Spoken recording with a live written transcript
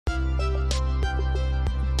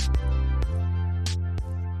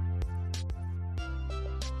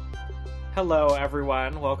Hello,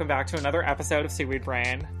 everyone. Welcome back to another episode of Seaweed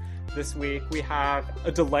Brain. This week, we have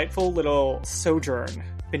a delightful little sojourn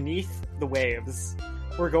beneath the waves.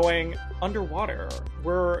 We're going underwater.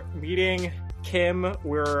 We're meeting Kim.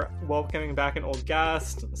 We're welcoming back an old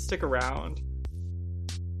guest. Stick around.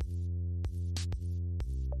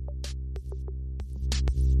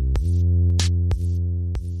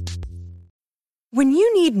 When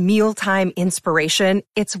you need mealtime inspiration,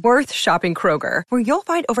 it's worth shopping Kroger, where you'll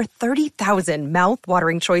find over 30,000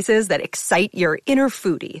 mouth-watering choices that excite your inner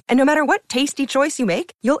foodie. And no matter what tasty choice you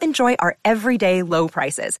make, you'll enjoy our everyday low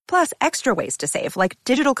prices, plus extra ways to save, like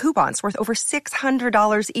digital coupons worth over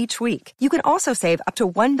 $600 each week. You can also save up to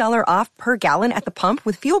 $1 off per gallon at the pump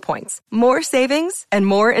with fuel points. More savings and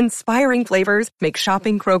more inspiring flavors make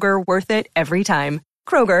shopping Kroger worth it every time.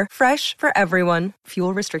 Kroger, fresh for everyone.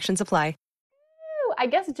 Fuel restrictions apply. I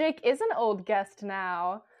guess Jake is an old guest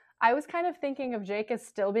now. I was kind of thinking of Jake as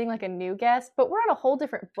still being like a new guest, but we're on a whole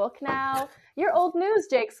different book now. You're old news,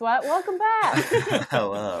 Jake Sweat. Welcome back.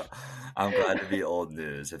 Hello. I'm glad to be old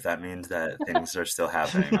news. If that means that things are still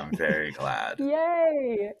happening, I'm very glad.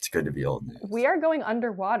 Yay. It's good to be old news. We are going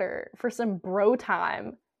underwater for some bro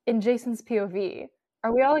time in Jason's POV.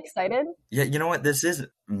 Are we all excited? Yeah, you know what? This is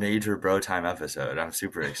major bro time episode. I'm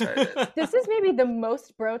super excited. This is maybe the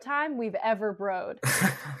most bro time we've ever broed.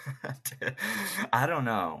 I don't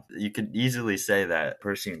know. You could easily say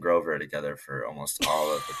Percy and Grover are together for almost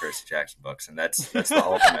all of the Percy Jackson books, and that's the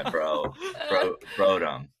ultimate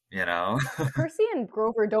brodom, you know? Percy and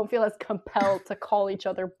Grover don't feel as compelled to call each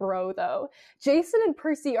other bro, though. Jason and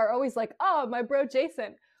Percy are always like, oh, my bro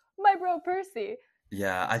Jason, my bro Percy.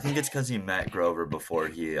 Yeah, I think it's because he met Grover before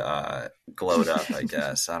he glowed up, I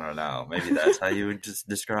guess. I don't know. Maybe that's how you would just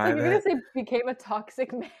describe You're going to say became a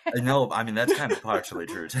toxic man. No, I mean, that's kind of partially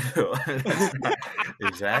true, too.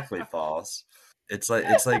 Exactly false. It's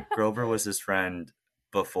like Grover was his friend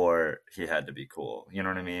before he had to be cool. You know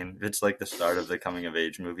what I mean? It's like the start of the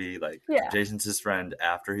coming-of-age movie. Like, yeah. Jason's his friend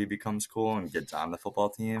after he becomes cool and gets on the football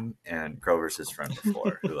team, and Grover's his friend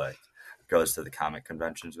before, who, like, goes to the comic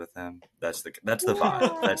conventions with him. That's the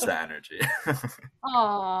vibe. That's the energy.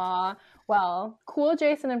 Aww. Well, cool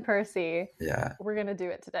Jason and Percy. Yeah. We're going to do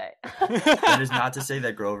it today. That is not to say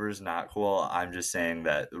that Grover's not cool. I'm just saying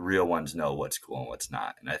that real ones know what's cool and what's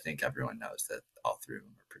not. And I think everyone knows that all three of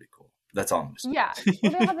them are pretty cool. That's all I'm saying. Yeah.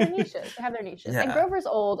 Well, they have their niches. Yeah. And Grover's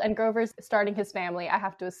old and Grover's starting his family, I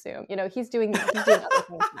have to assume. You know, he's doing other things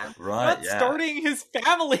now. Right. Not starting his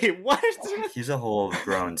family. What? He's a whole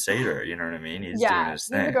grown satyr, you know what I mean? He's doing his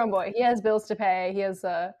thing. He's a grown boy. He has bills to pay. He has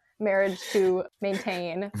a marriage to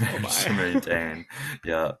maintain.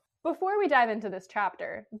 Yeah. Before we dive into this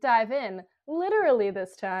chapter, dive in, literally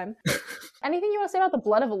this time. Anything you want to say about the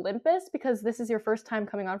Blood of Olympus? Because this is your first time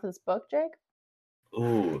coming on for this book, Jake?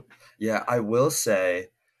 Ooh, yeah, I will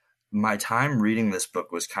say my time reading this book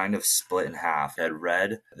was kind of split in half. I had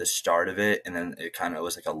read the start of it, and then it kind of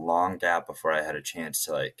was like a long gap before I had a chance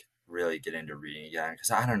to like really get into reading again. Because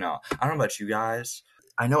I don't know about you guys.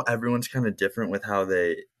 I know everyone's kind of different with how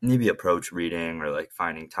they maybe approach reading or like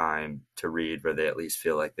finding time to read where they at least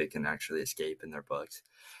feel like they can actually escape in their books.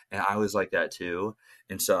 And I was like that too.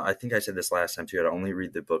 And so I think I said this last time too, I'd only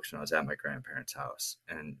read the books when I was at my grandparents' house.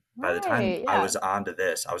 And by the time I was onto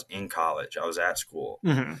this, I was in college, I was at school.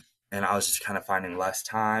 Mm-hmm. And I was just kind of finding less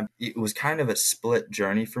time. It was kind of a split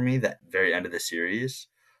journey for me, that very end of the series.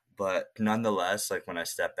 But nonetheless, like when I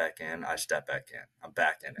step back in, I'm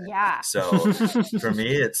back in it. Yeah. So for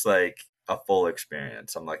me, it's like a full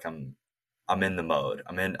experience. I'm in the mode.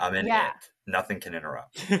 I'm in it. Nothing can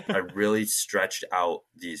interrupt. I really stretched out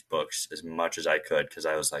these books as much as I could because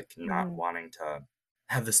I was like not wanting to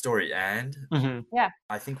have the story end. Mm-hmm. Yeah.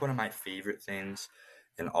 I think one of my favorite things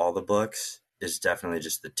in all the books is definitely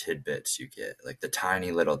just the tidbits you get, like the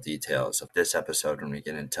tiny little details of this episode when we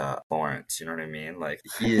get into Lawrence. You know what I mean? Like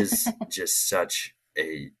he is just such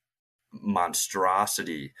a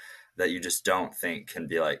monstrosity that you just don't think can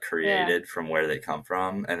be like created from where they come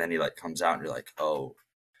from. And then he like comes out and you're like, oh,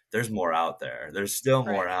 there's more out there. There's still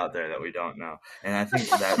more out there that we don't know. And I think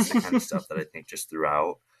that's the kind of stuff that I think just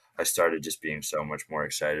throughout I started just being so much more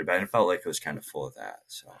excited about it. And it felt like it was kind of full of that.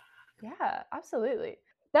 So yeah, absolutely.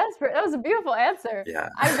 That was a beautiful answer. Yeah.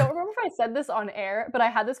 I don't remember if I said this on air, but I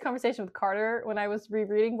had this conversation with Carter when I was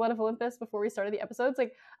rereading Blood of Olympus before we started the episodes.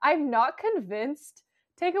 Like, I'm not convinced.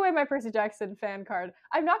 Take away my Percy Jackson fan card.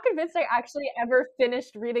 I'm not convinced I actually ever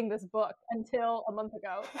finished reading this book until a month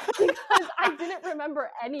ago because I didn't remember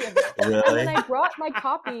any of it. Really? And then I brought my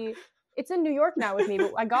copy. It's in New York now with me,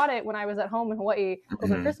 but I got it when I was at home in Hawaii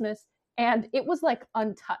over Christmas, and it was like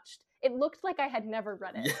untouched. it looked like I had never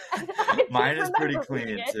read it. Yeah. Mine is pretty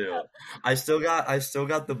clean too. I still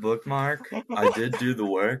got the bookmark. I did do the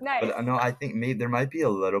work, Nice. but no, I think maybe there might be a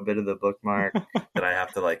little bit of the bookmark that I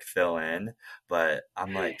have to like fill in. But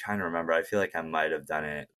I'm like trying to remember. I feel like I might have done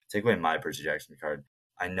it. Take away my Percy Jackson card.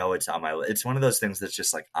 I know it's on my list. It's one of those things that's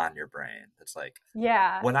just like on your brain. It's like,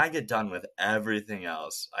 yeah, when I get done with everything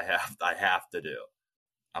else I have to do,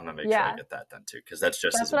 I'm gonna make sure I get that done too, because that's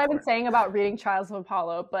what important. I've been saying about reading Trials of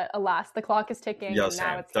Apollo, but alas, the clock is ticking. Yo, and same.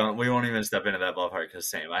 Now it's We won't even step into that ballpark because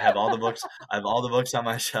same. I have all the books. I have all the books on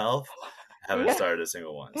my shelf. I haven't started a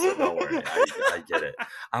single one, so don't worry. I get it.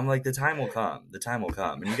 I'm like, the time will come. The time will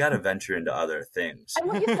come, and you got to venture into other things. And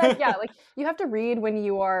what you said, like you have to read when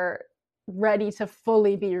you are ready to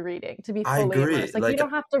fully be reading, to be fully immersed. Like you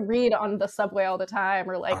don't have to read on the subway all the time,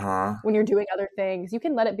 or like when you're doing other things. You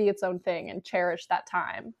can let it be its own thing and cherish that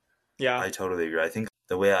time. Yeah, I totally agree. I think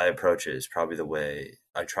the way I approach it is probably the way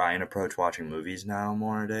I try and approach watching movies now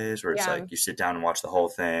more days, where it's like you sit down and watch the whole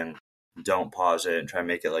thing, don't pause it, and try and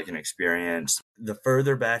make it like an experience. The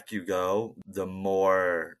further back you go, the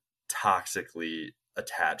more toxically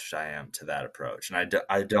attached I am to that approach, and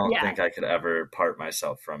I don't think I could ever part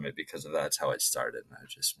myself from it, because of that's how it started, and I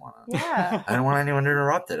just want to I don't want anyone to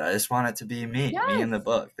interrupt it. I just want it to be me in the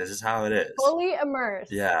book. This is how it is, fully immersed,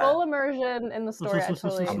 full immersion in the story. I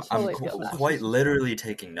totally feel that. Quite literally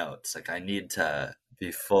taking notes. Like I need to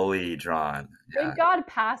be fully drawn. Thank God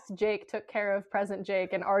past Jake took care of present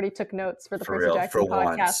Jake and already took notes for the Percy Jackson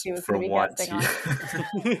podcast he was going to be guesting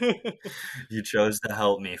on. You chose to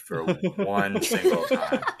help me for one single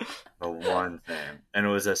time. For one thing. And it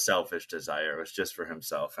was a selfish desire. It was just for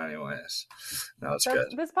himself anyways. No, it's good.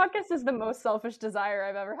 This podcast is the most selfish desire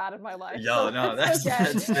I've ever had in my life. Yo, no, that's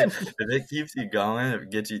if it keeps you going, if it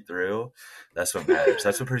gets you through, that's what matters.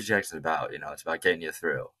 That's what Percy Jackson's about, it's about getting you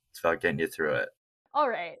through. It's about getting you through it. All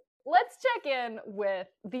right, let's check in with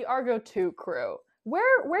the Argo 2 crew.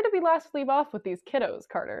 Where did we last leave off with these kiddos,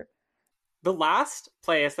 Carter? The last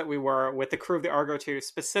place that we were with the crew of the Argo 2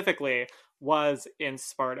 specifically was in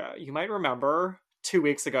Sparta. You might remember 2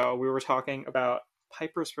 weeks ago we were talking about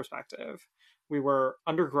Piper's perspective. We were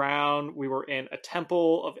underground, we were in a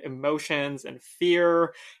temple of emotions and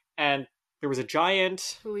fear, and there was a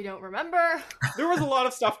giant who we don't remember. There was a lot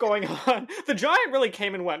of stuff going on. The giant really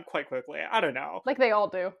came and went quite quickly. I don't know. Like they all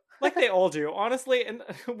do. Like they all do, honestly. And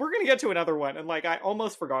we're going to get to another one. And like, I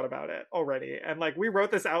almost forgot about it already. And like, we wrote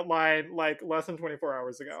this outline like less than 24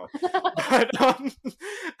 hours ago. But,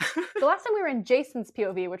 the last time we were in Jason's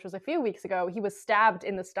POV, which was a few weeks ago, he was stabbed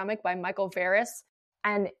in the stomach by Michael Varys.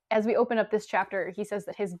 And as we open up this chapter, he says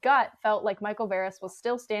that his gut felt like Michael Varys was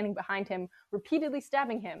still standing behind him, repeatedly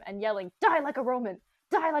stabbing him and yelling, "Die like a Roman!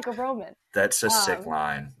 Die like a Roman!" That's a sick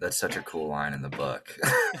line. That's such a cool line in the book.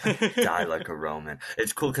 Die like a Roman.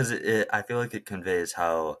 It's cool because I feel like it conveys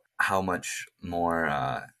how much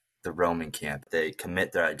more the Roman camp, they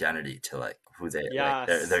commit their identity to like who they like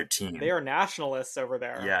their team. They are nationalists over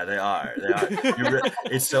there. Yeah, they are.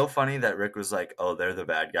 It's so funny that Rick was like, "Oh, they're the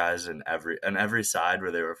bad guys," and every side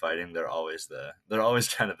where they were fighting, they're always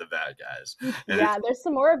kind of the bad guys. And there's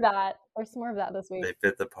some more of that. There's some more of that this week. They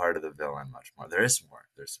fit the part of the villain much more. There's some more.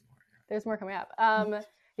 There's more coming up.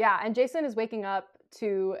 And Jason is waking up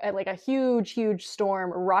to like a huge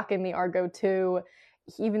storm rocking the Argo 2.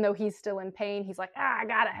 Even though he's still in pain, he's like, I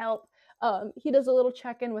gotta help. He does a little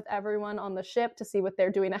check-in with everyone on the ship to see what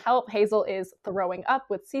they're doing to help. Hazel is throwing up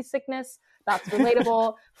with seasickness. That's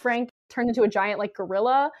relatable. Frank turned into a giant like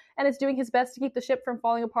gorilla and is doing his best to keep the ship from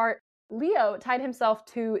falling apart. Leo tied himself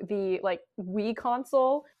to the like Wii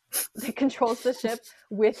console that controls the ship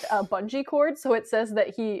with a bungee cord. So it says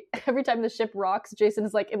that every time the ship rocks, Jason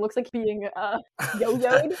is like, it looks like being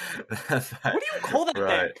yo-yoed. What do you call that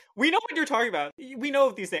thing? We know what you're talking about. We know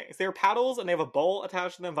of these things. They're paddles and they have a bowl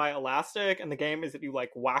attached to them via elastic. And the game is that you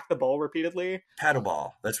like whack the bowl repeatedly. Paddle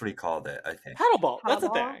ball. That's what he called it, I think. Paddle ball. That's a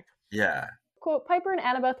thing. Yeah. Quote, Piper and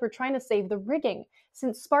Annabeth were trying to save the rigging.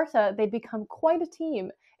 Since Sparta, they'd become quite a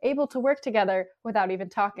team, able to work together without even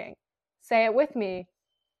talking. Say it with me.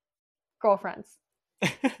 Girlfriends. No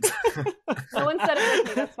one said it with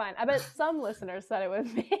me, that's fine. I bet some listeners said it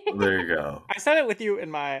with me. There you go. I said it with you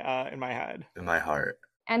in my head. In my heart.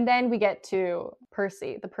 And then we get to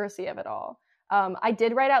Percy, the Percy of it all. I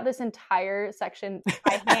did write out this entire section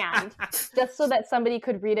by hand, just so that somebody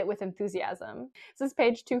could read it with enthusiasm. This is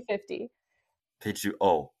page 250. Page 2,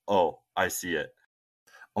 oh, I see it.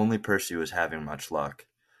 Only Percy was having much luck.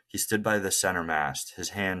 He stood by the center mast, his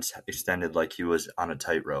hands extended like he was on a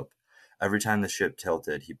tightrope. Every time the ship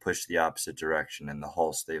tilted, he pushed the opposite direction and the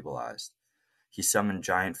hull stabilized. He summoned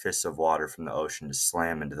giant fists of water from the ocean to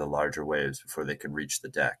slam into the larger waves before they could reach the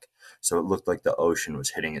deck, so it looked like the ocean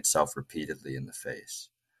was hitting itself repeatedly in the face.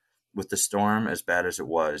 With the storm as bad as it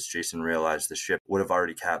was, Jason realized the ship would have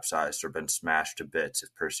already capsized or been smashed to bits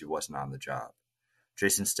if Percy wasn't on the job.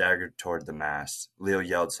 Jason staggered toward the mast. Leo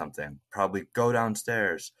yelled something, probably "go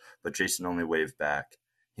downstairs," but Jason only waved back.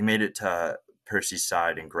 He made it to Percy's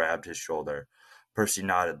side and grabbed his shoulder. Percy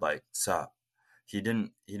nodded like, "Sup?" He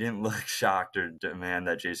didn't look shocked or demand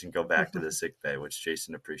that Jason go back to the sickbay, which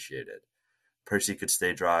Jason appreciated. Percy could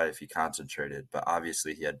stay dry if he concentrated, but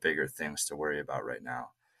obviously he had bigger things to worry about right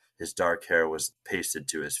now. His dark hair was pasted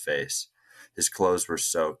to his face. His clothes were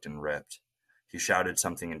soaked and ripped. He shouted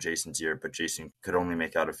something in Jason's ear, but Jason could only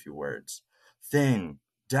make out a few words. "Thing!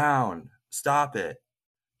 Down! Stop it!"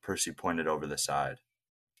 Percy pointed over the side.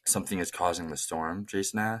 "Something is causing the storm?"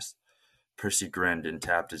 Jason asked. Percy grinned and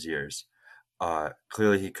tapped his ears.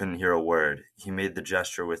 Clearly he couldn't hear a word. He made the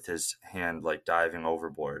gesture with his hand like diving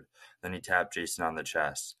overboard. Then he tapped Jason on the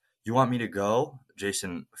chest. "You want me to go?"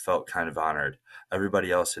 Jason felt kind of honored.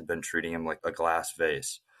 Everybody else had been treating him like a glass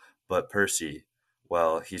vase. But Percy,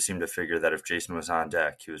 well, he seemed to figure that if Jason was on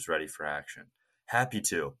deck, he was ready for action. "Happy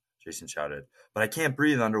to," Jason shouted. "But I can't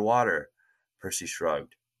breathe underwater." Percy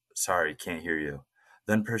shrugged. "Sorry, can't hear you."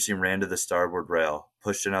 Then Percy ran to the starboard rail,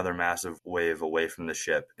 pushed another massive wave away from the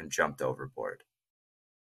ship, and jumped overboard.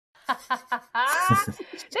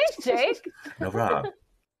 Thanks, Jake. No problem.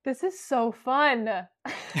 This is so fun.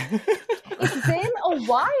 It's been a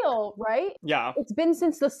while, right? Yeah. It's been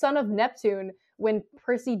since the Son of Neptune, when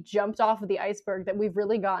Percy jumped off of the iceberg, that we've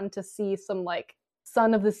really gotten to see some, like,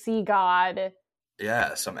 Son of the Sea God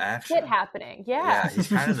Yeah, some action. shit happening. Yeah. Yeah, he's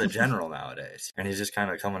kind of the general nowadays. And he's just kind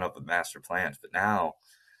of coming up with master plans. But now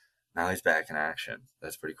he's back in action.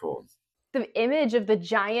 That's pretty cool. The image of the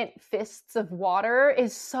giant fists of water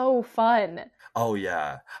is so fun. Oh,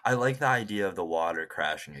 yeah. I like the idea of the water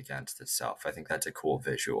crashing against itself. I think that's a cool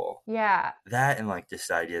visual. Yeah. That and, like, this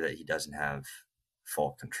idea that he doesn't have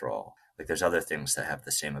full control. Like, there's other things that have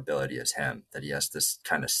the same ability as him that he has to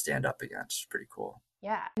kind of stand up against. It's pretty cool.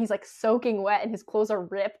 Yeah. He's, like, soaking wet and his clothes are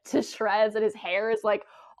ripped to shreds and his hair is, like,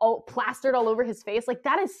 all plastered all over his face. Like,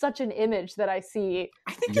 that is such an image that I see.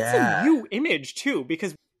 I think it's a new image, too,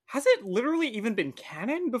 because has it literally even been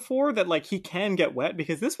canon before that, like, he can get wet?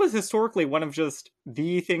 Because this was historically one of just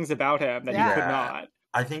the things about him that he could not.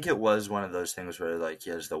 I think it was one of those things where, like, he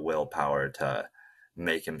has the willpower to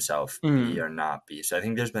make himself be or not be. So I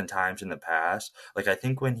think there's been times in the past, like, I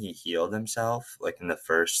think when he healed himself, like, in the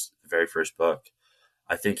very first book,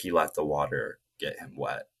 I think he let the water get him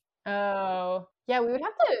wet. Oh. Yeah, we'd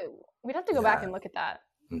have to go back and look at that.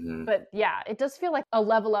 Mm-hmm. But yeah, it does feel like a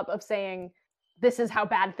level up of saying, this is how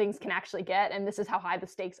bad things can actually get, and this is how high the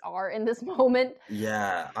stakes are in this moment.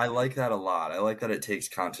 Yeah, I like that a lot. I like that it takes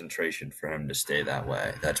concentration for him to stay that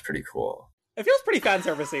way. That's pretty cool. It feels pretty fan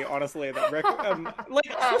servicey, honestly, that Rick,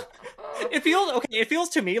 it feels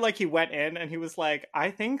to me like he went in and he was like, I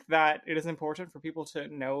think that it is important for people to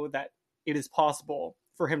know that it is possible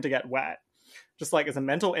for him to get wet. Just like as a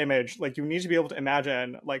mental image, like you need to be able to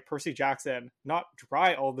imagine like Percy Jackson not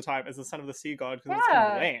dry all the time as the Son of the Sea God, because it's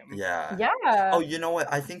kind of lame. Yeah. Yeah. Oh, you know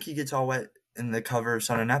what? I think he gets all wet in the cover of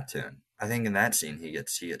Son of Neptune. I think in that scene he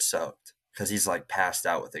gets soaked because he's like passed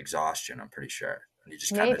out with exhaustion, I'm pretty sure. And he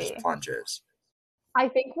just kind of just plunges. I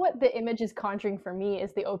think what the image is conjuring for me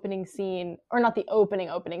is the opening scene, or not the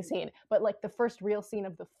opening scene, but like the first real scene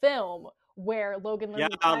of the film where Logan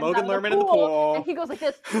Lerman in the pool, and he goes like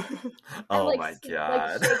this. Oh and, my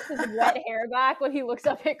god! Like shakes his wet hair back when he looks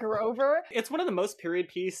up at Grover. It's one of the most period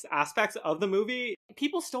piece aspects of the movie.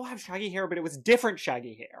 People still have shaggy hair, but it was different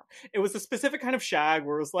shaggy hair. It was a specific kind of shag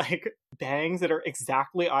where it was like bangs that are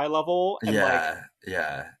exactly eye level. And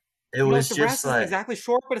It was the just rest like is exactly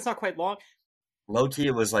short, but it's not quite long. Low key,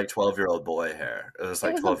 it was like 12-year-old boy hair. It was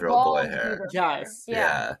like 12-year-old boy hair. Yes.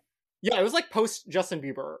 Yeah. Yeah, it was like post Justin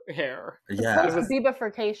Bieber hair. Yeah. Post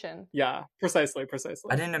Bieberfication. Yeah, precisely.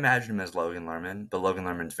 I didn't imagine him as Logan Lerman, but Logan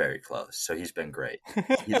Lerman's very close, so he's been great.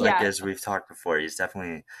 He's like, as we've talked before, he's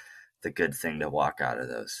definitely the good thing to walk out of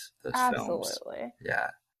those films. Absolutely. Yeah.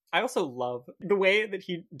 I also love the way that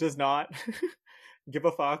he does not give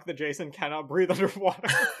a fuck that Jason cannot breathe underwater.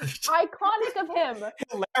 Iconic of him.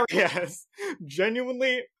 Hilarious.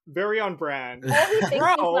 Genuinely very on brand. All he thinks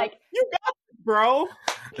is like, you got it, bro.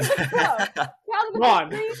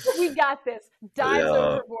 We got this. Dives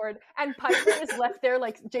overboard, and Piper is left there.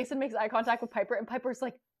 Like Jason makes eye contact with Piper, and Piper's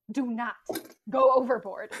like, "Do not go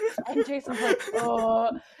overboard." And Jason's like,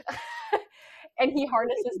 "Oh," and he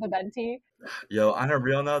harnesses the venti. Yo, on a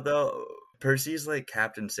real note though, Percy's like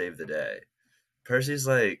Captain Save the Day. Percy's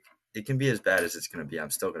like it can be as bad as it's going to be.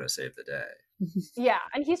 I'm still going to save the day. Yeah,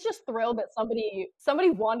 and he's just thrilled that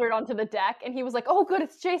somebody wandered onto the deck, and he was like, "Oh, good,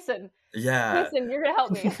 it's Jason. Yeah. Jason, you're gonna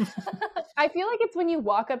help me." I feel like it's when you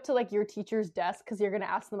walk up to like your teacher's desk because you're gonna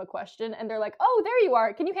ask them a question, and they're like, "Oh, there you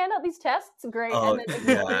are. Can you hand out these tests? Great." Oh, and then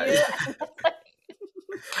ignore yeah. you.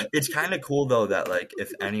 It's kind of cool though that like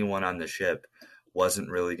if anyone on the ship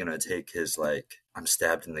wasn't really going to take his like I'm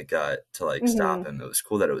stabbed in the gut to like stop him, it was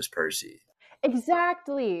cool that it was Percy.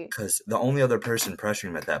 Exactly. Because the only other person pressuring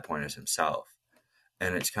him at that point is himself.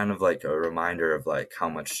 And it's kind of like a reminder of like how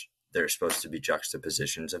much they're supposed to be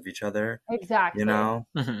juxtapositions of each other. Exactly. You know?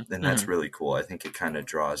 And that's really cool. I think it kind of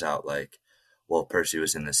draws out like, well, Percy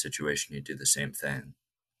was in this situation, he'd do the same thing.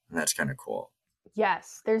 And that's kind of cool.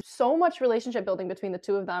 Yes, there's so much relationship building between the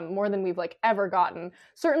two of them, more than we've like ever gotten.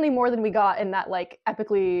 Certainly more than we got in that like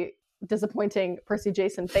epically disappointing Percy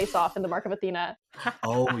Jason face off in the Mark of Athena.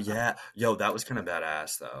 Oh yeah, yo, that was kind of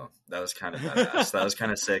badass though. That was kind of badass. That was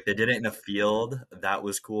kind of sick. They did it in a field. That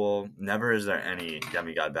was cool. Never is there any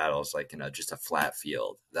demigod battles like in just a flat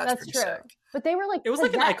field. That's pretty true. sick. But they were like, it was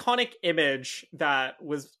like an iconic image that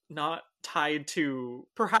was not tied to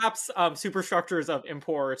perhaps superstructures of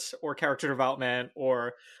import or character development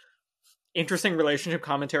or interesting relationship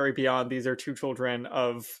commentary beyond these are two children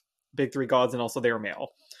of big three gods and also they are male.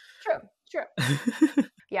 True.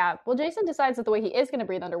 Yeah. Well, Jason decides that the way he is going to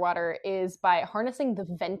breathe underwater is by harnessing the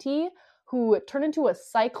Venti, who turn into a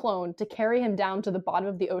cyclone to carry him down to the bottom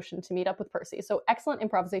of the ocean to meet up with Percy. So excellent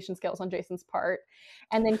improvisation skills on Jason's part.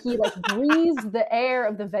 And then he like breathes the air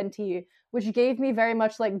of the Venti, which gave me very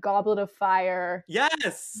much like Goblet of Fire.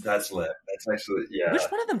 Yes! That's lit. That's actually, yeah. Which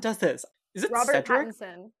one of them does this? Is it Robert Cedric?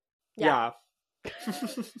 Pattinson. Yeah.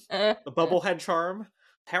 The bubblehead charm.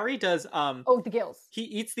 Harry does the gills. He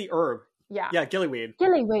eats the herb. Yeah, gillyweed.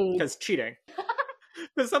 Because cheating.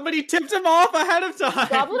 Because somebody tipped him off ahead of time.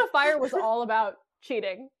 Goblet of Fire was all about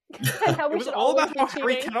cheating. And how it was all about how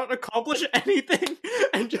Harry cannot accomplish anything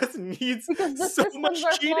and just needs so much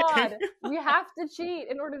cheating. Flawed. We have to cheat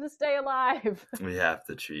in order to stay alive. We have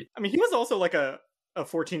to cheat. I mean, he was also like a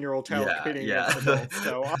 14-year-old child competing against adults.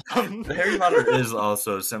 So, Harry Potter is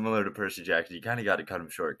also similar to Percy Jackson. You kind of got to cut him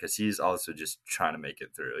short because he's also just trying to make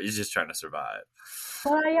it through. He's just trying to survive.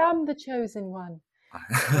 But I am the chosen one.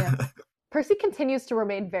 Yeah. Percy continues to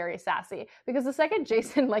remain very sassy because the second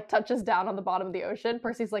Jason like touches down on the bottom of the ocean,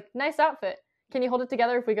 Percy's like, "Nice outfit. Can you hold it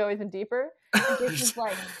together if we go even deeper?" And Jason's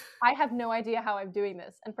like, "I have no idea how I'm doing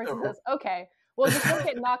this." And Percy says, "Okay, well, just don't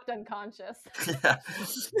get knocked unconscious." Yeah.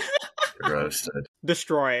 Roasted.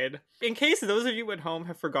 Destroyed. In case those of you at home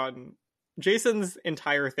have forgotten, Jason's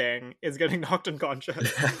entire thing is getting knocked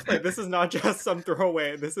unconscious. Like, this is not just some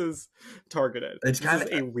throwaway. This is targeted. It's kind of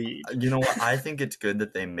a read. You know what? I think it's good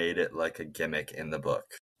that they made it like a gimmick in the book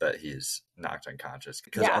that he's knocked unconscious.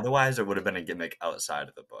 Because otherwise it would have been a gimmick outside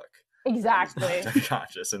of the book. Exactly.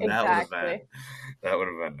 Unconscious. And that would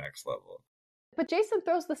have been next level. But Jason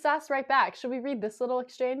throws the sass right back. Should we read this little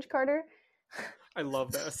exchange, Carter? I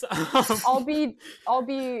love this. I'll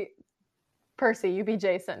be Percy, you be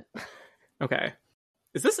Jason. Okay.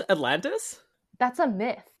 Is this Atlantis? That's a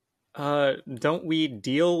myth. Don't we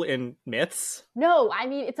deal in myths? No, I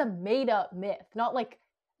mean, it's a made-up myth, not like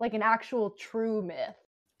an actual true myth.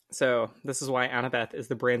 So, this is why Annabeth is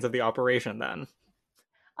the brains of the operation, then.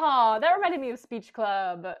 Oh, that reminded me of Speech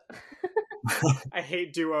Club. I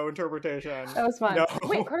hate duo interpretation. That was fun. No.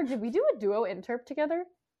 Wait, Carter, did we do a duo interp together?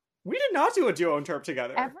 We did not do a duo interp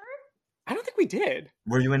together. Ever? I don't think we did.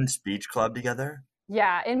 Were you in speech club together?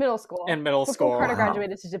 Yeah, in middle school. Before Carter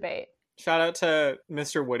graduated to debate. Shout out to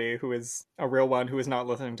Mr. Woody, who is a real one who is not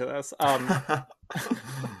listening to this.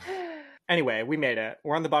 Anyway, we made it.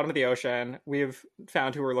 We're on the bottom of the ocean. We've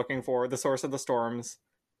found who we're looking for, the source of the storms.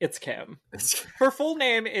 It's Kim. Her full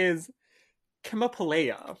name is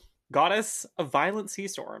Kimapaleia, goddess of violent sea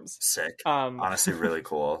storms. Sick. Honestly, really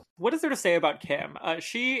cool. What is there to say about Kim?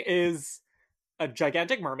 She is a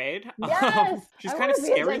gigantic mermaid. Yes! She's kind of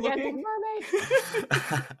scary looking.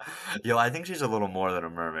 Mermaid. Yo, I think she's a little more than a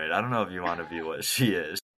mermaid. I don't know if you want to be what she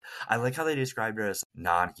is. I like how they described her as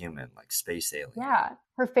non-human, like space alien. Yeah.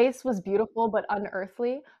 Her face was beautiful but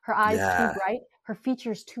unearthly. Her eyes too bright. Her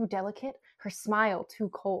features too delicate. Her smile too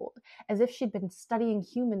cold. As if she'd been studying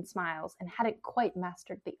human smiles and hadn't quite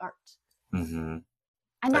mastered the art. Mm-hmm.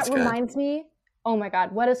 And that reminds me, oh my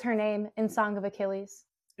god, what is her name in Song of Achilles?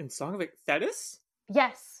 In Song of Thetis?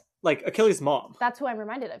 Yes. Like Achilles' mom. That's who I'm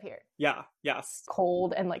reminded of here. Yeah, yes.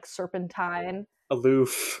 Cold and like serpentine.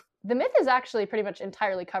 Aloof. The myth is actually pretty much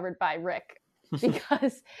entirely covered by Rick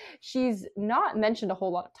because she's not mentioned a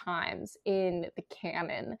whole lot of times in the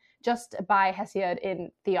canon, just by Hesiod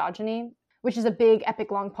in Theogony. which is a big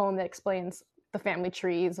epic long poem that explains the family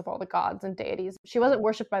trees of all the gods and deities. She wasn't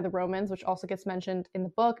worshipped by the Romans, which also gets mentioned in the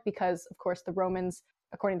book because, of course, the Romans,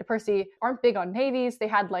 according to Percy, aren't big on navies. They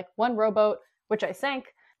had like one rowboat, which I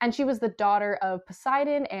sank, and she was the daughter of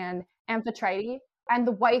Poseidon and Amphitrite and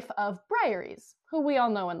the wife of Briareus, who we all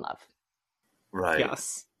know and love. Right.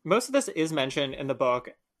 Yes. Most of this is mentioned in the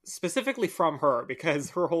book, specifically from her,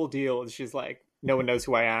 because her whole deal is she's like, no one knows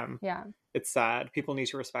who I am. Yeah. It's sad. People need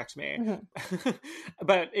to respect me. Mm-hmm.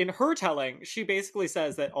 But in her telling, she basically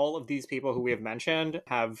says that all of these people who we have mentioned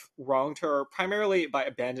have wronged her primarily by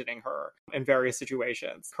abandoning her in various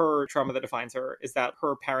situations. Her trauma that defines her is that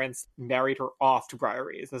her parents married her off to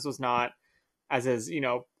Briareus. This was not, as is, you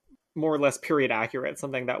know, more or less period accurate,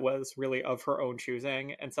 something that was really of her own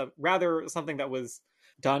choosing, and rather something that was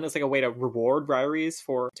done as like a way to reward Briareus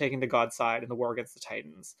for taking the god side in the war against the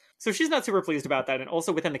Titans. So she's not super pleased about that. And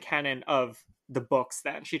also within the canon of the books,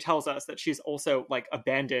 then she tells us that she's also like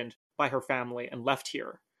abandoned by her family and left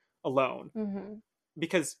here alone. Mm-hmm.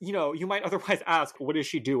 Because, you know, you might otherwise ask, what is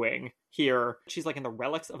she doing here? She's like in the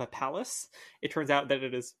relics of a palace. It turns out that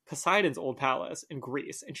it is Poseidon's old palace in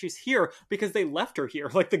Greece. And she's here because they left her here.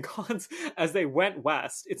 Like the gods, as they went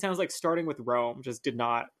west, it sounds like starting with Rome, just did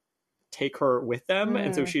not take her with them.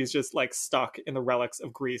 And so she's just like stuck in the relics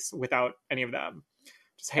of Greece without any of them.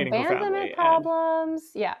 Just hating her family.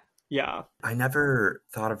 Problems. Yeah. Yeah. I never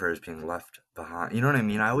thought of her as being left behind. You know what I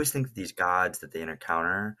mean? I always think that these gods that they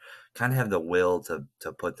encounter kind of have the will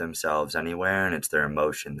to put themselves anywhere, and it's their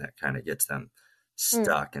emotion that kind of gets them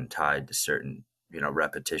stuck and tied to certain, you know,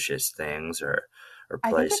 repetitious things or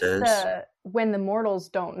places. I think it's when the mortals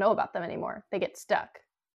don't know about them anymore, they get stuck.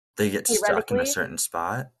 They get stuck in a certain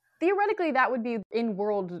spot. Theoretically, that would be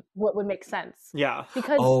in-world what would make sense. Yeah.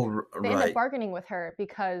 Because they end up bargaining with her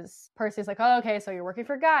because Percy's like, oh, okay, so you're working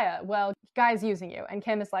for Gaia. Well, Gaia's using you. And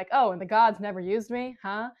Kim is like, oh, and the gods never used me,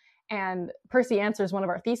 huh? And Percy answers one of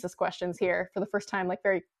our thesis questions here for the first time, like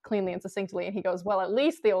very cleanly and succinctly. And he goes, well, at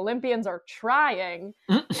least the Olympians are trying.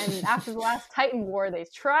 And after the last Titan War, they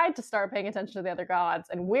tried to start paying attention to the other gods.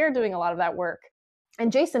 And we're doing a lot of that work.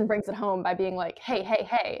 And Jason brings it home by being like,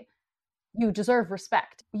 hey, you deserve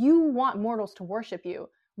respect. You want mortals to worship you.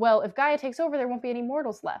 Well, if Gaia takes over, there won't be any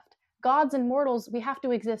mortals left. Gods and mortals, we have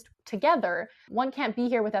to exist together. One can't be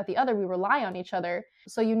here without the other. We rely on each other.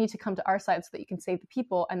 So you need to come to our side so that you can save the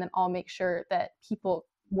people, and then I'll make sure that people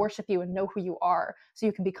worship you and know who you are so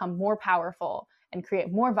you can become more powerful and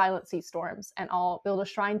create more violent sea storms, and I'll build a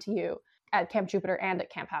shrine to you at Camp Jupiter and at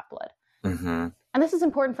Camp Half-Blood. Mm-hmm. And this is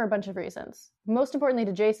important for a bunch of reasons. Most importantly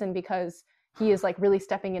to Jason, because he is like really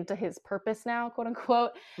stepping into his purpose now, quote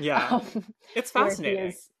unquote. Yeah. It's fascinating. He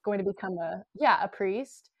is going to become a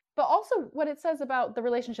priest. But also what it says about the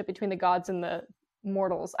relationship between the gods and the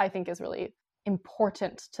mortals, I think is really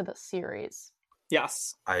important to the series.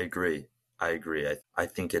 Yes. I agree. I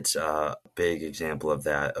think it's a big example of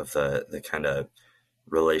that, of the kind of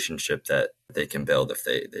relationship that they can build if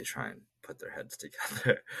they try and put their heads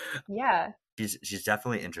together. Yeah. She's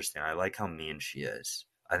definitely interesting. I like how mean she is.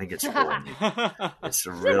 I think it's really neat. It's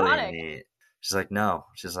really ironic. neat. She's like, no.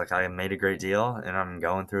 She's like, I made a great deal, and I'm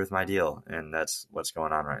going through with my deal, and that's what's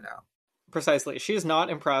going on right now. Precisely. She's not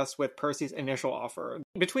impressed with Percy's initial offer.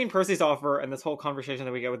 Between Percy's offer and this whole conversation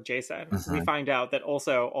that we get with Jason, we find out that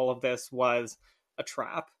also all of this was a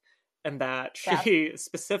trap, and that she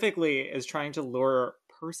specifically is trying to lure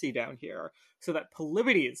Percy down here so that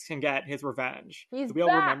Polybides can get his revenge. Do we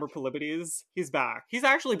all remember Polybides? He's back. He's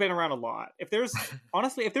actually been around a lot. If there's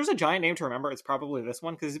a giant name to remember, it's probably this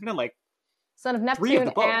one, because he's been in like Son of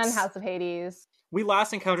Neptune and House of Hades. We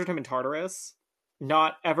last encountered him in Tartarus.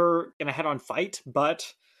 Not ever in a head-on fight,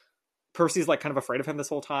 but Percy's like kind of afraid of him this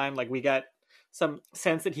whole time. Like we get some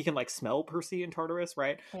sense that he can like smell Percy in Tartarus,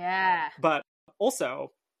 right? Yeah. But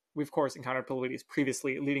also, we of course encountered Polybides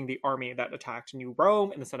previously leading the army that attacked New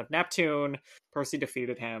Rome and the Son of Neptune. Percy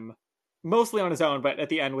defeated him mostly on his own, but at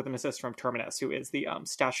the end with an assist from Terminus, who is the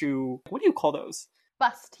statue. What do you call those?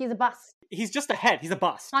 Bust. He's a bust. He's just a head. He's a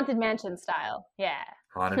bust. Haunted Mansion style. Yeah.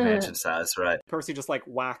 Haunted Mansion style, that's right. Percy just like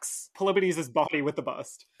whacks Polybides' body with the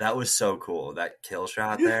bust. That was so cool. That kill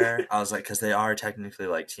shot there. I was like, because they are technically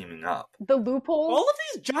like teaming up. The loopholes. All of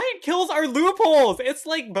these giant kills are loopholes. It's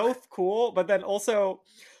like both cool, but then also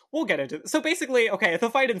we'll get into it. So basically, okay, the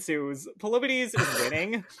fight ensues. Polybides is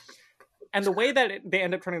winning. And the way that they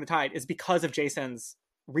end up turning the tide is because of Jason's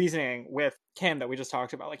reasoning with Kim that we just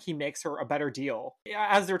talked about. Like he makes her a better deal.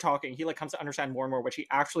 As they're talking, he like comes to understand more and more what she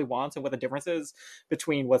actually wants and what the difference is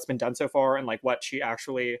between what's been done so far and like what she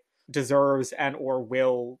actually deserves and or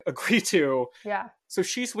will agree to. Yeah. So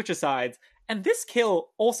she switches sides. And this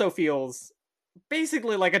kill also feels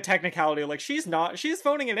basically like a technicality. Like she's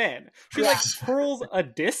phoning it in. She like hurls a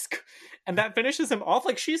disc and that finishes him off.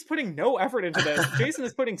 Like she's putting no effort into this. Jason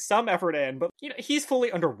is putting some effort in, but you know, he's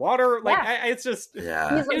fully underwater. Like it's just,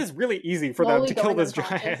 it is really easy for them to kill this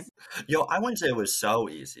giant. Yo, I wouldn't say it was so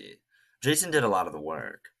easy. Jason did a lot of the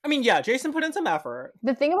work. I mean, yeah, Jason put in some effort.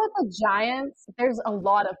 The thing about the giants, there's a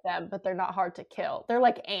lot of them, but they're not hard to kill. They're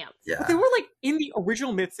like ants. Yeah. But they were like, in the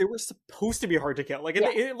original myths, they were supposed to be hard to kill. Like,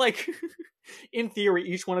 like in theory,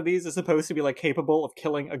 each one of these is supposed to be like capable of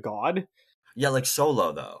killing a god. Yeah, like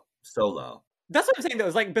Solo, though. Solo. That's what I'm saying, though.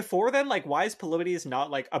 Is like before then, like, why is Polybides not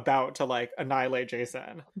like about to like annihilate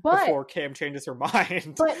Jason before Kim changes her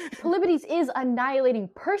mind? But Polybides is annihilating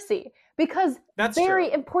Percy because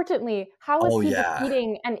importantly, how is he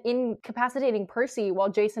defeating and incapacitating Percy while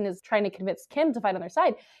Jason is trying to convince Kim to fight on their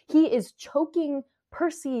side? He is choking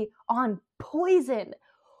Percy on poison.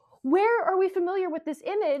 Where are we familiar with this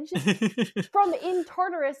image from in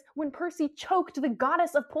Tartarus when Percy choked the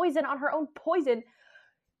goddess of poison on her own poison?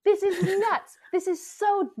 This is nuts. This is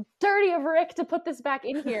so dirty of Rick to put this back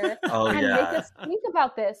in here and make us think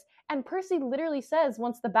about this. And Percy literally says,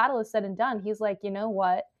 once the battle is said and done, he's like, you know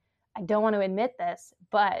what? I don't want to admit this,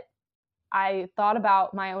 but I thought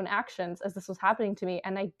about my own actions as this was happening to me,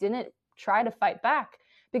 and I didn't try to fight back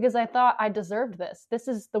because I thought I deserved this. This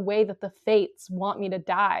is the way that the fates want me to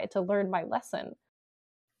die, to learn my lesson.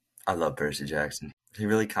 I love Percy Jackson. He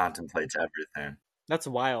really contemplates everything. That's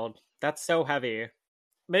wild. That's so heavy.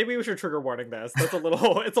 Maybe we should trigger warning this. That's a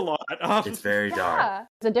little, it's a lot. It's very dark.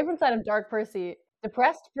 It's a different side of dark Percy.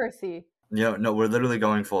 Depressed Percy. No, we're literally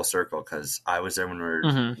going full circle because I was there when we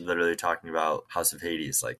were literally talking about House of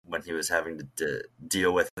Hades, like when he was having to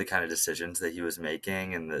deal with the kind of decisions that he was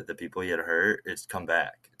making and the people he had hurt. It's come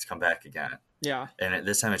back. It's come back again. Yeah. And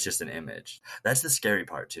this time it's just an image. That's the scary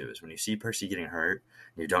part too, is when you see Percy getting hurt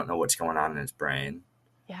and you don't know what's going on in his brain.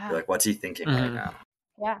 Yeah. You're like, what's he thinking right now?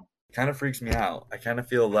 Yeah. Kind of freaks me out. I kind of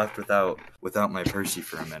feel left without my Percy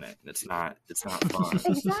for a minute. It's not fun.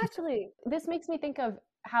 Exactly. This makes me think of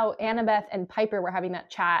how Annabeth and Piper were having that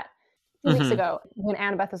chat a few weeks ago when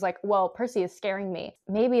Annabeth was like, well, Percy is scaring me.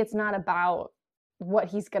 Maybe it's not about what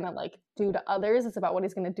he's going to like do to others. It's about what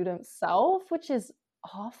he's going to do to himself, which is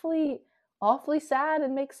awfully sad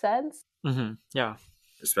and makes sense. Yeah.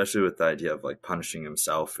 Especially with the idea of like punishing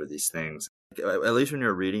himself for these things. At least when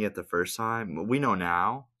you're reading it the first time, we know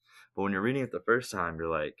now. But when you're reading it the first time, you're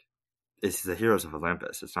like, it's the heroes of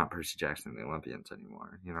Olympus. It's not Percy Jackson and the Olympians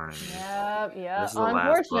anymore. You know what I mean? Yeah. This is the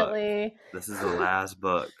Unfortunately. This is the last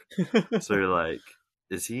book. So you're like,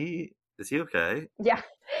 is he okay? Yeah.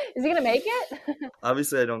 Is he going to make it?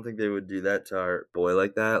 Obviously, I don't think they would do that to our boy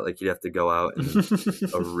like that. Like, he'd have to go out in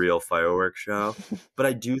a real fireworks show. But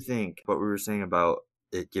I do think what we were saying about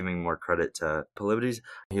it giving more credit to Polybides,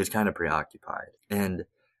 he was kind of preoccupied. And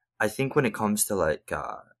I think when it comes to like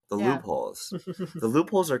the loopholes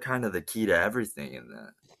are kind of the key to everything in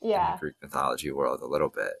the Greek mythology world a little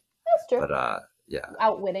bit. That's true. But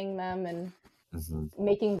outwitting them and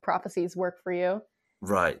making prophecies work for you.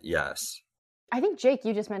 Right. Yes. I think, Jake,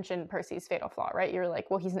 you just mentioned Percy's fatal flaw, right? You're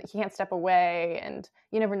like, well, he can't step away, and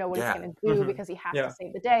you never know what he's going to do because he has to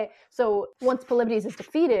save the day. So once Polybides is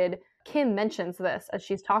defeated, Kim mentions this as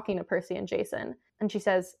she's talking to Percy and Jason. And she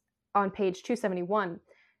says on page 271,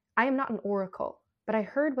 I am not an oracle, but I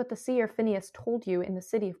heard what the seer Phineas told you in the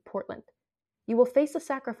city of Portland. You will face a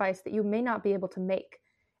sacrifice that you may not be able to make,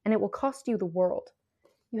 and it will cost you the world.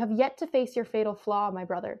 You have yet to face your fatal flaw, my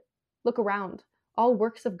brother. Look around. All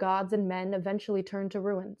works of gods and men eventually turn to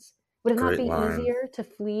ruins. Would it not be easier to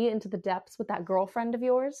flee into the depths with that girlfriend of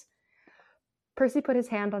yours? Percy put his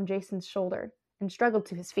hand on Jason's shoulder and struggled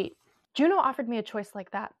to his feet. Juno offered me a choice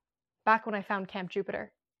like that, back when I found Camp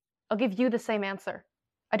Jupiter. I'll give you the same answer.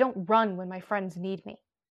 I don't run when my friends need me.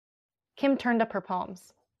 Kim turned up her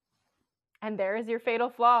palms. And there is your fatal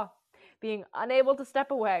flaw, being unable to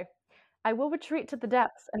step away. I will retreat to the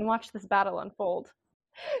depths and watch this battle unfold.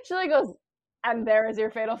 She like goes, and there is your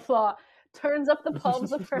fatal flaw. Turns up the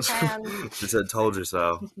palms of her hands. She said, told you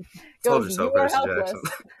so. Goes, told you so, Percy Jackson.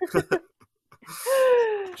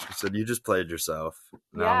 She said, you just played yourself.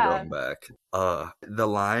 Now I'm going back. The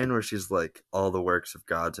line where she's like, all the works of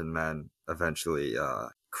gods and men eventually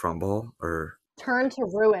crumble or turn to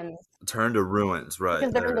ruins. Turn to ruins, right.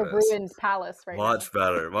 Because they're in the ruined palace right now. Much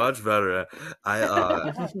better.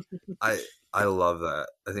 I love that.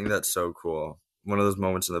 I think that's so cool. One of those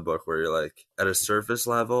moments in the book where you're like, at a surface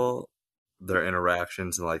level, their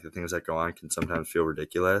interactions and like the things that go on can sometimes feel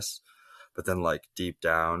ridiculous. But then like deep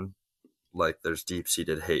down, like there's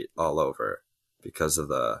deep-seated hate all over because of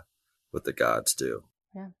what the gods do.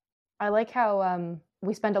 Yeah. I like how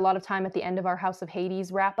We spend a lot of time at the end of our House of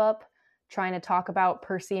Hades wrap-up trying to talk about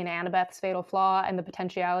Percy and Annabeth's fatal flaw and the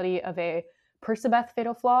potentiality of a Percabeth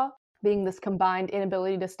fatal flaw being this combined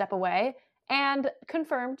inability to step away. And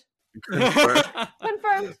confirmed.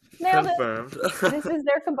 Confirmed. Nailed Confirmed. it. This is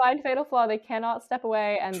their combined fatal flaw. They cannot step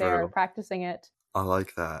away, and they're True. practicing it. I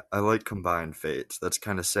like that. I like combined fates. That's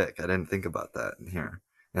kind of sick. I didn't think about that in here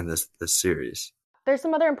in this series. There's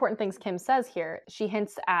some other important things Kim says here. She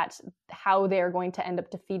hints at how they're going to end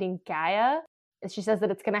up defeating Gaia. She says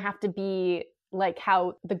that it's going to have to be like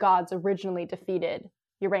how the gods originally defeated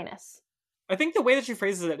Uranus. I think the way that she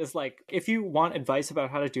phrases it is like, if you want advice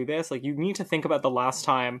about how to do this, like you need to think about the last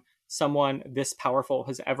time someone this powerful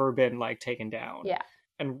has ever been like taken down. Yeah.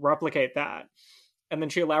 And replicate that. And then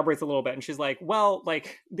she elaborates a little bit and she's like, well,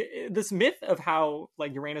 like this myth of how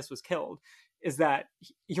like Uranus was killed is that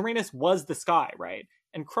Uranus was the sky, right?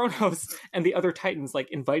 And Kronos and the other Titans like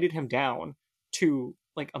invited him down to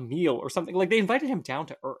like a meal or something. Like they invited him down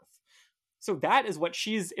to Earth. So that is what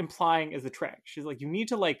she's implying is the trick. She's like, you need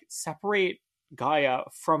to like separate Gaia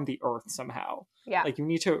from the Earth somehow. Yeah. Like you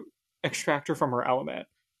need to extract her from her element.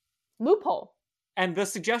 Loophole. And the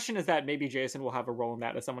suggestion is that maybe Jason will have a role in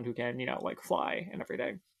that as someone who can, you know, like fly and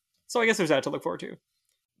everything. So I guess there's that to look forward to.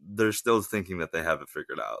 They're still thinking that they have it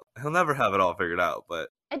figured out. He'll never have it all figured out, but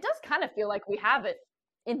It does kind of feel like we have it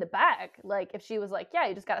in the bag. Like if she was like, yeah,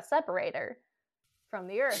 you just got to separate her from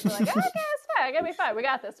the Earth. We're like, okay, it's fine. Gonna be fine. We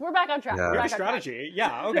got this. We're back on track. Yeah. We're back Good on track. strategy.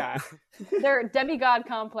 Yeah, okay. Their demigod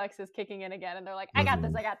complex is kicking in again, and they're like, I got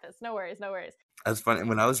this. I got this. No worries. No worries. that's funny.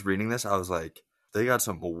 When I was reading this, I was like, they got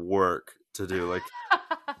some work to do. Like,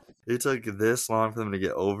 it took this long for them to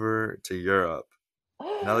get over to Europe.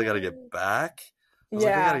 Now they got to get back. I was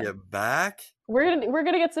like, they got to get back. We're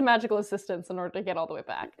gonna get some magical assistance in order to get all the way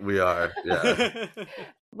back. We are, yeah.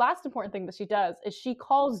 Last important thing that she does is she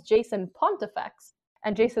calls Jason Pontifex,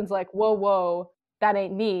 and Jason's like, whoa, that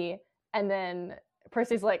ain't me. And then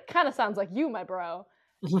Percy's like, kind of sounds like you, my bro.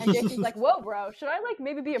 And Jason's like, whoa, bro, should I like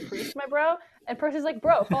maybe be a priest, my bro? And Percy's like,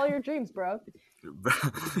 bro, follow your dreams, bro.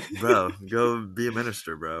 Bro, go be a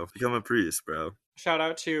minister, bro. Become a priest, bro. Shout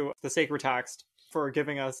out to the Sacred Text for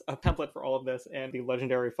giving us a template for all of this and the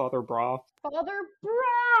legendary Father Bra. Father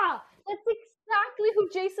Bra! That's exactly who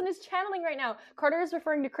Jason is channeling right now. Carter is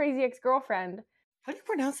referring to Crazy Ex-Girlfriend. How do you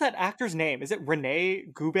pronounce that actor's name? Is it Renee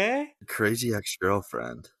Gube? Crazy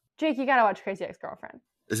Ex-Girlfriend. Jake, you gotta watch Crazy Ex-Girlfriend.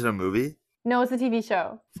 Is it a movie? No, it's a TV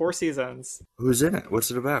show. 4 seasons. Who's in it? What's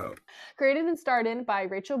it about? Created and starred in by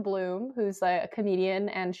Rachel Bloom, who's a comedian,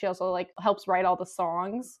 and she also like helps write all the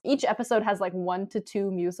songs. Each episode has like 1 to 2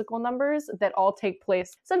 musical numbers that all take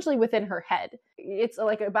place essentially within her head. It's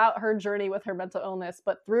like about her journey with her mental illness,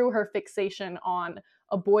 but through her fixation on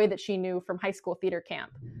a boy that she knew from high school theater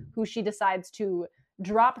camp, who she decides to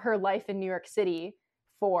drop her life in New York City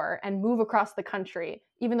for and move across the country,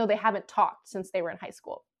 even though they haven't talked since they were in high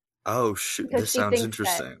school. Oh, shoot. Because This she sounds thinks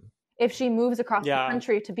interesting. If she moves across Yeah. the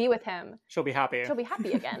country to be with him, She'll be happy. she'll be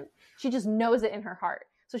happy again. She just knows it in her heart.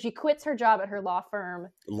 So she quits her job at her law firm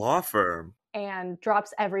Law firm. and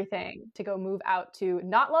drops everything to go move out to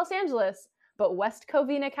not Los Angeles, but West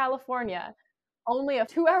Covina, California. Only a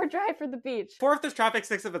 2-hour drive from the beach. 4 if there's traffic,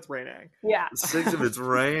 6 if it's raining. Yeah. 6 if it's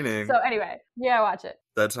raining. So anyway, yeah, watch it.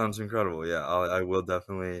 That sounds incredible. Yeah, I will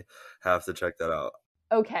definitely have to check that out.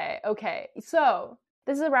 Okay. So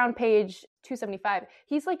this is around page 275.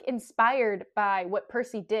 He's like inspired by what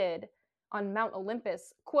Percy did on Mount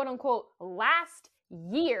Olympus, quote unquote, last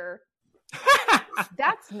year.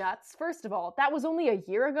 That's nuts. First of all, that was only a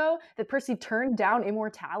year ago that Percy turned down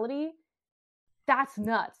immortality. That's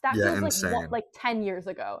nuts. That Yeah, feels insane. like 10 years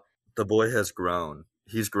ago. The boy has grown.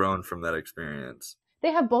 He's grown from that experience.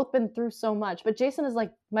 They have both been through so much, but Jason is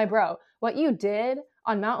like, my bro, what you did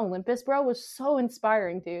on Mount Olympus, bro, was so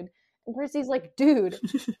inspiring, dude. And Percy's like, dude,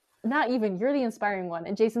 not even, you're the inspiring one.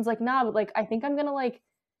 And Jason's like, nah, but like, I think I'm gonna like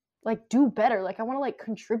do better. Like, I want to like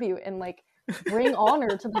contribute and like bring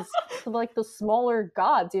honor to this, to like the smaller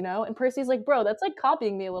gods, you know? And Percy's like, bro, that's like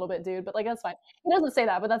copying me a little bit, dude. But like, that's fine. He doesn't say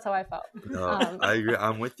that, but that's how I felt. No, Um, I agree.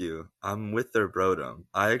 I'm with you. I'm with their brodom.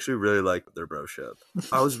 I actually really like their broship.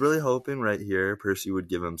 I was really hoping right here Percy would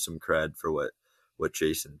give him some cred for what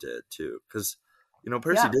Jason did too, because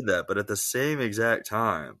Percy Yeah. did that, but at the same exact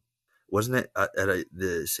time, wasn't it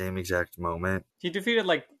the same exact moment? He defeated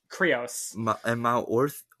like Krios. And Mount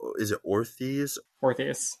is it Orthes?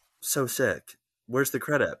 Orpheus. So sick. Where's the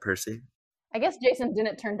credit, Percy? I guess Jason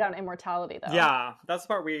didn't turn down immortality though. Yeah, that's the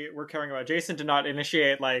part we're caring about. Jason did not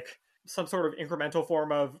initiate like some sort of incremental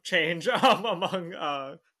form of change among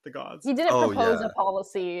the gods. He didn't propose yeah. a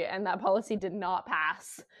policy, and that policy did not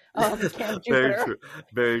pass. Camp Very Jupiter. true.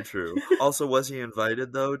 Very true. Also, was he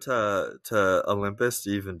invited though to Olympus to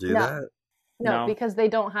even do that? No, No. because they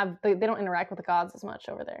don't interact with the gods as much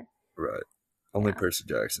over there. Right. Only Yeah. Percy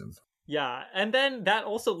Jackson. Yeah, and then that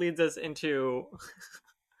also leads us into.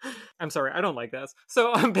 I'm sorry, I don't like this.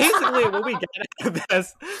 So basically, what we get out of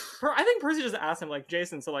this, I think Percy just asked him, like,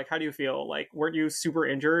 Jason, so like, how do you feel? Like, weren't you super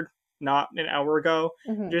injured not an hour ago?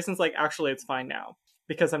 Mhm. Jason's like, actually, it's fine now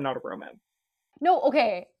because I'm not a Roman. No,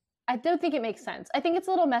 okay. I don't think it makes sense. I think it's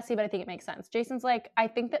a little messy, but I think it makes sense. Jason's like, I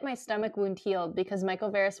think that my stomach wound healed because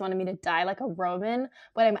Michael Varys wanted me to die like a Roman,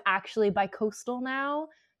 but I'm actually bicoastal now.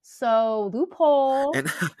 So, loophole.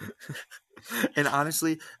 And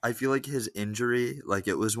honestly, I feel like his injury, like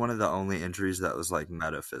it was one of the only injuries that was like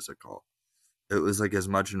metaphysical. It was like as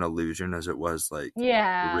much an illusion as it was like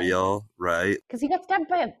Yeah. real, right? Because he got stabbed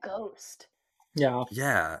by a ghost. Yeah.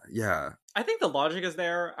 Yeah. I think the logic is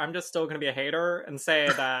there. I'm just still going to be a hater and say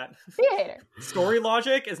that Be a hater. story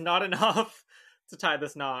logic is not enough to tie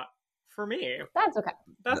this knot for me. That's okay.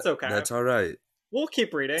 That's okay. That's all right. We'll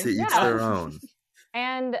keep reading. To each Yeah. their own.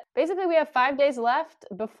 And basically, we have 5 days left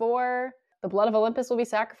before the blood of Olympus will be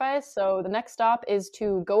sacrificed. So the next stop is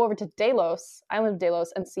to go over to Delos, island of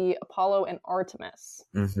Delos, and see Apollo and Artemis.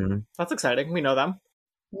 Mm-hmm. That's exciting. We know them.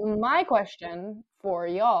 My question for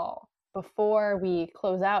y'all before we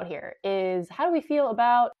close out here is, how do we feel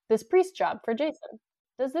about this priest job for Jason?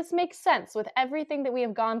 Does this make sense with everything that we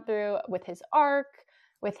have gone through with his arc,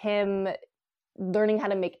 with him learning how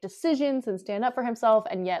to make decisions and stand up for himself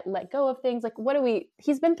and yet let go of things? Like,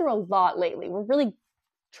 he's been through a lot lately. We're really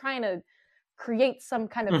trying to create some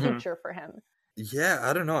kind of Mhm. future for him. Yeah,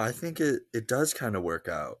 I don't know. I think it does kind of work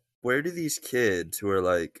out. Where do these kids who are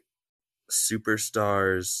like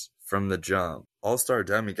superstars from the jump, all-star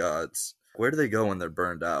demigods, where do they go when they're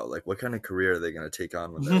burned out? Like, what kind of career are they going to take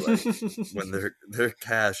on when they're like when they're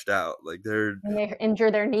cashed out? Like they're And they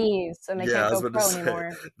injure their knees and they yeah, I can't was go about pro to say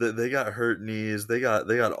anymore. they got hurt knees. They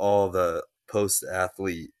got all the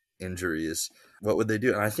post-athlete injuries. What would they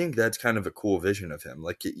do? And I think that's kind of a cool vision of him.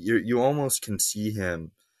 Like you almost can see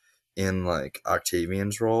him in like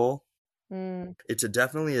Octavian's role. Mm. It's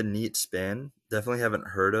definitely a neat spin. Definitely haven't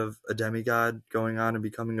heard of a demigod going on and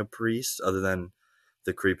becoming a priest other than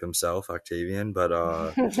the creep himself, Octavian. But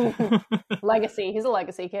Legacy. He's a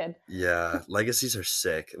legacy kid. yeah, legacies are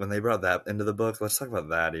sick. When they brought that into the book, let's talk about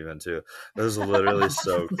that even too. That was literally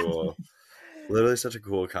so cool. Literally such a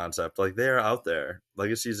cool concept. Like, they are out there.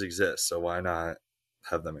 Legacies exist, so why not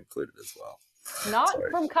have them included as well? Not Sorry.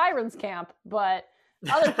 from Chiron's camp, but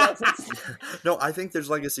other places. No, I think there's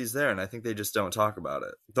legacies there, and I think they just don't talk about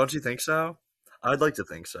it. Don't you think so? I'd like to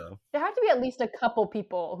think so. There have to be at least a couple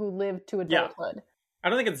people who lived to Yeah. adulthood. I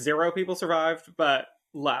don't think it's 0 people survived, but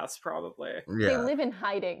less probably. They Yeah. live in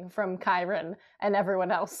hiding from Chiron and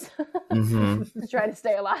everyone else Mm-hmm. to try to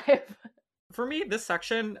stay alive. For me, this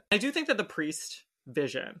section, I do think that the priest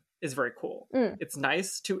vision is very cool. Mm. It's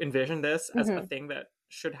nice to envision this as a thing that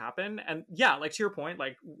should happen. And yeah, like to your point,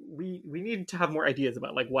 like we need to have more ideas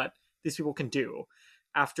about like what these people can do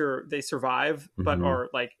after they survive but Mhm. are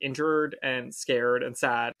like injured and scared and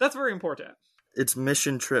sad. That's very important. It's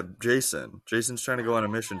mission trip Jason. Jason's trying to go on a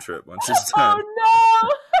mission trip once he's done. Oh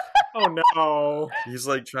Oh no. He's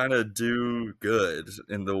like trying to do good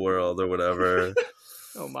in the world or whatever.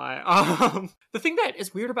 Oh my. The thing that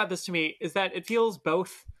is weird about this to me is that it feels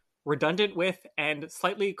both redundant with and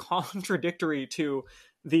slightly contradictory to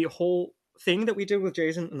the whole thing that we did with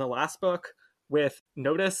Jason in the last book with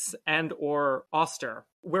Notice and or Auster,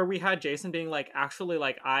 where we had Jason being like, actually,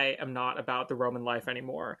 like, I am not about the Roman life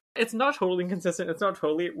anymore. It's not totally inconsistent. It's not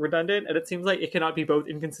totally redundant. And it seems like it cannot be both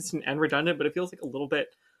inconsistent and redundant, but it feels like a little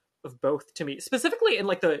bit of both to me, specifically in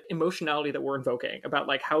like the emotionality that we're invoking about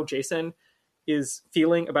like how Jason is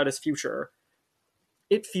feeling about his future.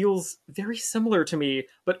 It feels very similar to me,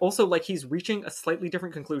 but also like he's reaching a slightly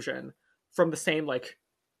different conclusion from the same like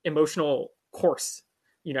emotional course,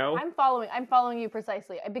 you know? I'm following you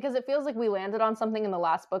precisely, because it feels like we landed on something in the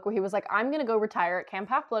last book where he was like, I'm going to go retire at Camp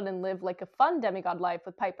Half-Blood and live like a fun demigod life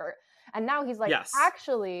with Piper. And now he's like, Yes.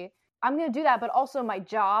 actually, I'm going to do that, but also my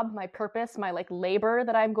job, my purpose, my like labor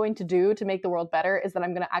that I'm going to do to make the world better is that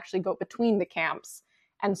I'm going to actually go between the camps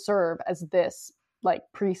and serve as this like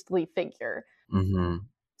priestly figure. Mm-hmm.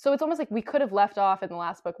 So it's almost like we could have left off in the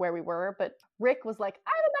last book where we were, but Rick was like,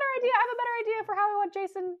 I have a better idea for how I want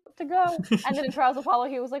Jason to go. And then in Trials of Apollo,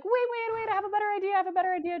 he was like, wait, I have a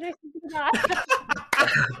better idea, Jason did not.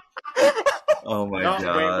 Oh my No,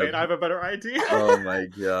 god. wait, I have a better idea. Oh my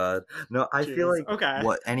god. No, I feel Jeez. like Okay.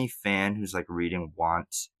 what any fan who's like reading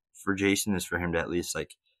wants for Jason is for him to at least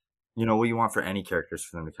like You know what you want for any characters,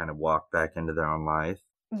 for them to kind of walk back into their own life.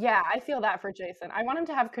 Yeah, I feel that for Jason. I want him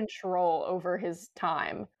to have control over his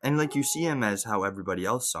time. And like you see him as how everybody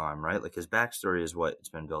else saw him, right? Like his backstory is what it's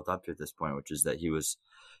been built up to at this point, which is that he was,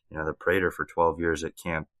 you know, the praetor for 12 years at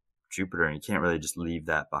Camp Jupiter, and you can't really just leave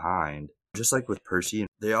that behind. Just like with Percy,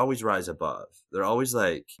 they always rise above. They're always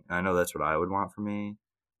like, I know that's what I would want for me,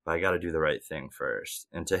 but I got to do the right thing first.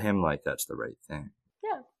 And to him, like, that's the right thing.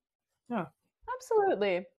 Yeah. Yeah.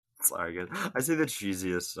 Absolutely. Sorry, good. I say the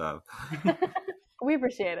cheesiest stuff. We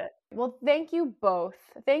appreciate it. Well, thank you both.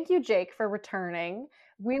 Thank you, Jake, for returning.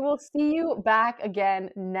 We will see you back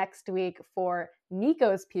again next week for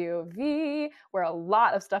Nico's POV, where a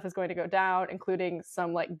lot of stuff is going to go down, including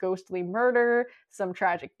some like ghostly murder, some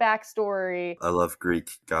tragic backstory. I love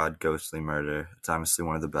Greek god ghostly murder. It's honestly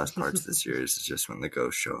one of the best parts of the series. Is just when the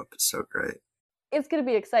ghosts show up. It's so great. It's going to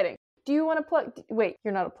be exciting. Do you want to plug? Wait,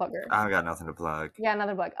 you're not a plugger. I got nothing to plug. Yeah,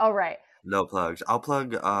 another plug. All right. No plugs. I'll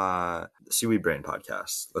plug the Seaweed Brain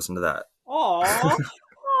podcast. Listen to that. Aww.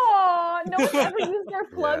 Aw, no one's ever used their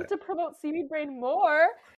plug to promote Seaweed Brain more.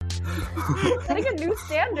 Setting a new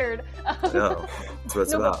standard. No, that's what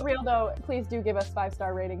it's about. But for real though, please do give us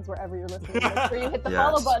 5-star ratings wherever you're listening. Make sure you hit the Yes.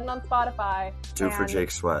 follow button on Spotify. Do it for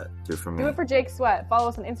Jake Sweat. Do it for me. Do it for Jake Sweat. Follow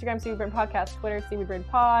us on Instagram, Seaweed Brain Podcast, Twitter, Seaweed Brain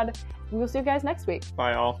Pod. We will see you guys next week.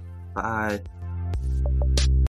 Bye, all. Bye.